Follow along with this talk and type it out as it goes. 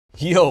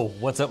Yo,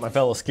 what's up my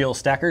fellow skill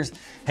stackers?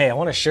 Hey, I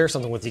want to share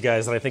something with you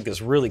guys that I think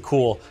is really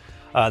cool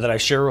that I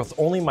share with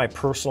only my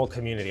personal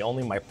community,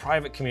 only my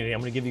private community. I'm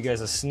going to give you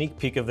guys a sneak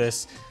peek of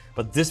this,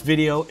 but this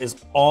video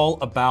is all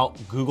about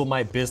Google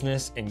My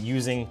Business and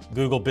using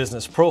Google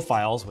Business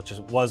Profiles, which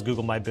was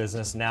Google My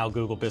Business, now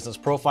Google Business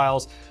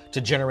Profiles,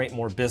 to generate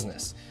more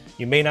business.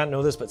 You may not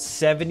know this, but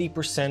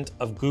 70%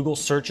 of Google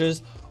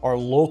searches are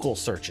local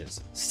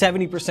searches.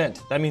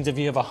 70%. That means if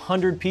you have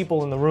 100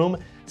 people in the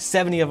room,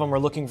 70 of them are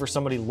looking for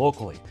somebody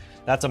locally.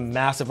 That's a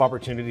massive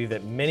opportunity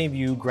that many of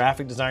you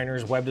graphic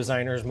designers, web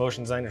designers,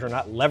 motion designers are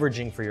not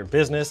leveraging for your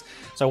business.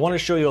 So I want to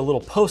show you a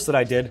little post that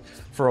I did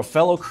for a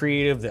fellow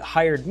creative that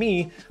hired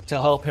me to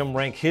help him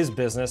rank his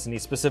business, and he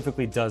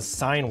specifically does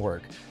sign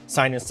work,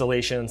 sign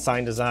installation,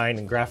 sign design,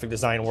 and graphic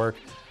design work.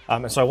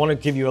 And so I want to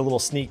give you a little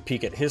sneak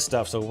peek at his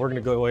stuff. So we're going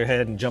to go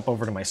ahead and jump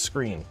over to my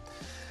screen.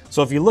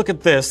 So if you look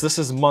at this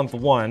is month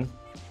one.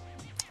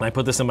 I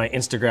put this in my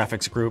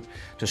Instagraphics group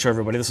to show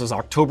everybody. This was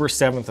October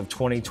 7th of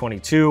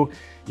 2022.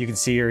 You can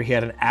see here he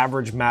had an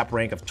average map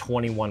rank of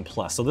 21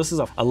 plus. So this is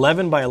a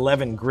 11 by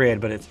 11 grid,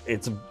 but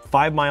it's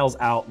 5 miles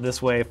out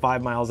this way,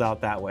 5 miles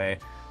out that way.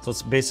 So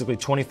it's basically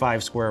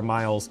 25 square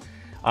miles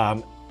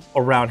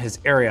around his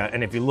area.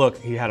 And if you look,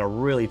 he had a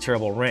really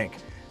terrible rank.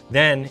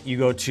 Then you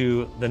go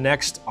to the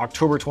next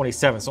October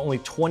 27th, so only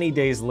 20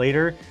 days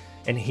later,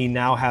 and he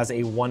now has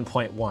a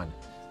 1.1.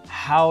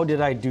 How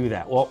did I do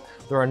that? Well,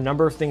 there are a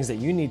number of things that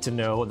you need to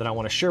know that I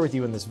want to share with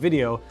you in this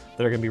video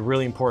that are going to be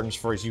really important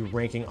for you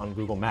ranking on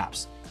Google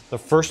Maps. The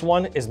first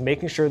one is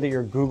making sure that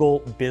your Google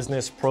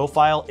Business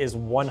Profile is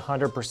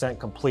 100%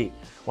 complete.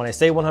 When I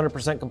say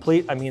 100%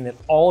 complete, I mean that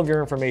all of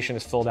your information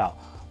is filled out.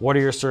 What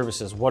are your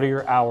services? What are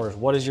your hours?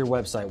 What is your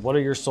website? What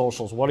are your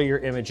socials? What are your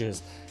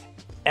images?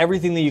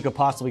 Everything that you could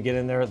possibly get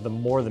in there, the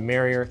more the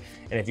merrier.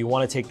 And if you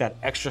want to take that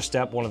extra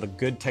step, one of the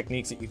good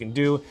techniques that you can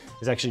do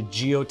is actually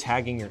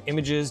geotagging your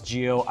images.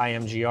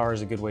 Geo-IMGR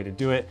is a good way to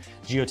do it.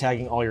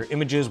 Geotagging all your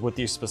images with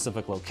these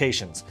specific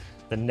locations.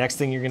 The next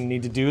thing you're going to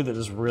need to do that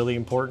is really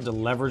important to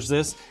leverage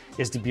this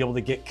is to be able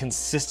to get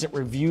consistent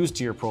reviews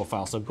to your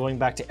profile. So going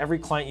back to every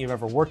client you've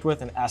ever worked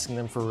with and asking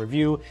them for a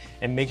review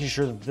and making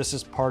sure that this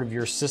is part of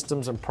your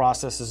systems and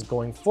processes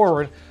going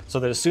forward, so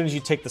that as soon as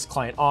you take this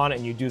client on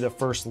and you do the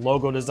first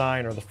logo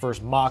design or the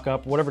first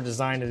mock-up, whatever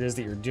design it is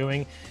that you're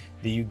doing,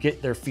 that you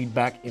get their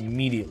feedback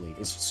immediately,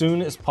 as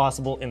soon as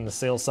possible in the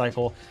sales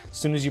cycle. As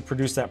soon as you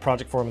produce that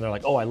project for them, they're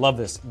like, oh, I love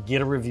this,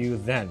 get a review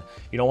then.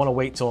 You don't want to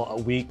wait till a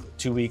week,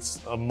 2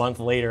 weeks, a month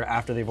later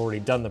after they've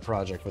already done the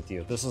project with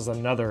you. This is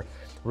another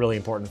really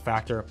important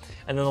factor.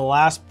 And then the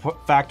last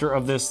factor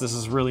of this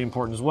is really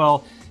important as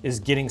well, is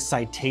getting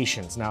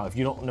citations. Now, if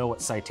you don't know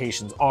what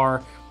citations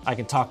are, I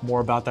can talk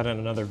more about that in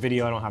another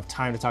video. I don't have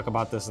time to talk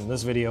about this in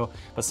this video,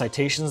 but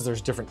citations,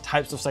 there's different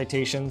types of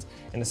citations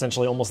and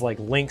essentially almost like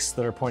links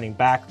that are pointing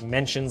back,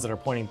 mentions that are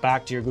pointing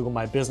back to your Google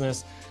My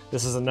Business.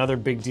 This is another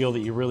big deal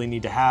that you really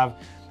need to have.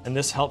 And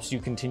this helps you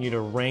continue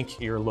to rank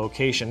your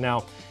location.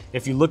 Now,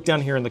 if you look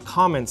down here in the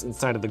comments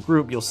inside of the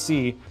group, you'll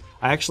see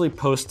I actually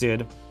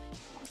posted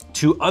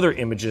 2 other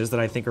images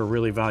that I think are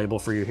really valuable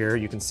for you here.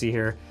 You can see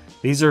here,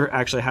 these are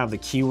actually have the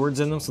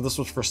keywords in them. So this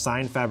was for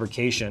sign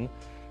fabrication.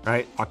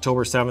 Right,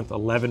 October 7th,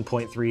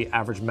 11.3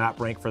 average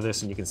map rank for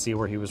this, and you can see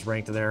where he was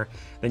ranked there.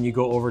 Then you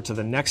go over to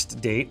the next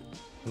date,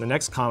 and the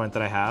next comment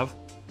that I have,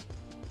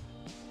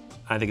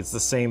 I think it's the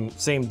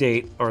same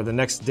date, or the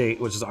next date,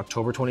 which is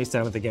October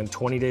 27th, again,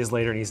 20 days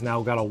later, and he's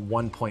now got a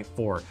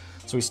 1.4.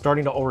 So he's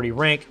starting to already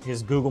rank.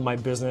 His Google My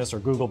Business or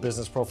Google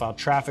Business Profile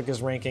traffic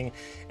is ranking.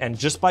 And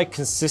just by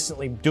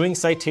consistently doing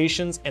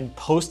citations and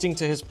posting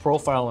to his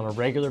profile on a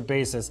regular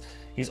basis,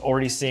 he's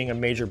already seeing a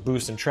major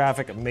boost in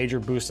traffic, a major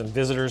boost in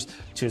visitors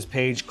to his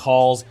page,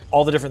 calls,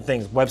 all the different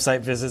things,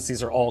 website visits.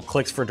 These are all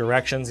clicks for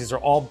directions. These are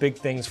all big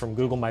things from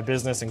Google My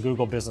Business and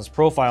Google Business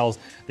Profiles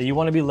that you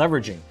want to be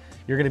leveraging.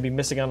 You're going to be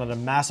missing out on a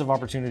massive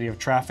opportunity of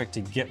traffic to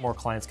get more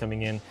clients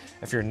coming in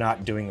if you're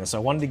not doing this. So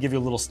I wanted to give you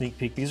a little sneak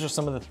peek. These are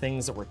some of the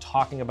things that we're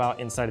talking about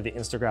inside of the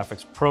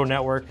Instagraphics Pro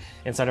Network,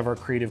 inside of our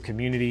creative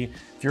community.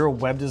 If you're a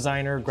web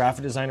designer,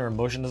 graphic designer, or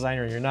motion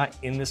designer, and you're not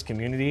in this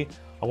community,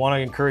 I want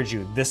to encourage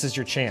you, this is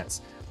your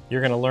chance. You're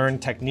going to learn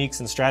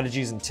techniques and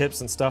strategies and tips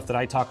and stuff that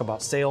I talk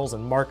about, sales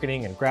and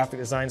marketing and graphic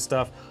design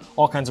stuff,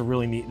 all kinds of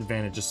really neat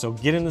advantages. So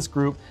get in this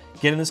group,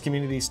 get in this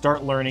community,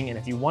 start learning. And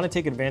if you want to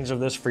take advantage of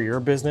this for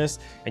your business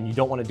and you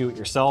don't want to do it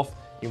yourself,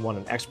 you want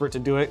an expert to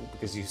do it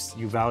because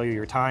you value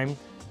your time,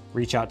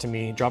 reach out to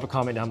me, drop a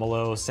comment down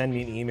below, send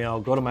me an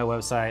email, go to my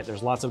website.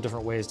 There's lots of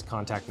different ways to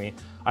contact me.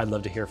 I'd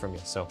love to hear from you.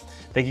 So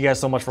thank you guys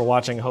so much for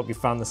watching. I hope you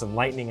found this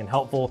enlightening and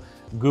helpful.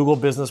 Google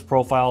Business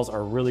Profiles are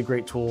a really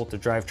great tool to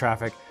drive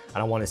traffic. I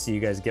don't want to see you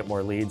guys get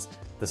more leads.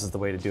 This is the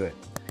way to do it.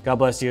 God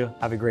bless you.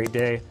 Have a great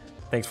day.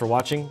 Thanks for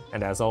watching.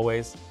 And as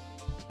always,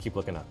 keep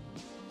looking up.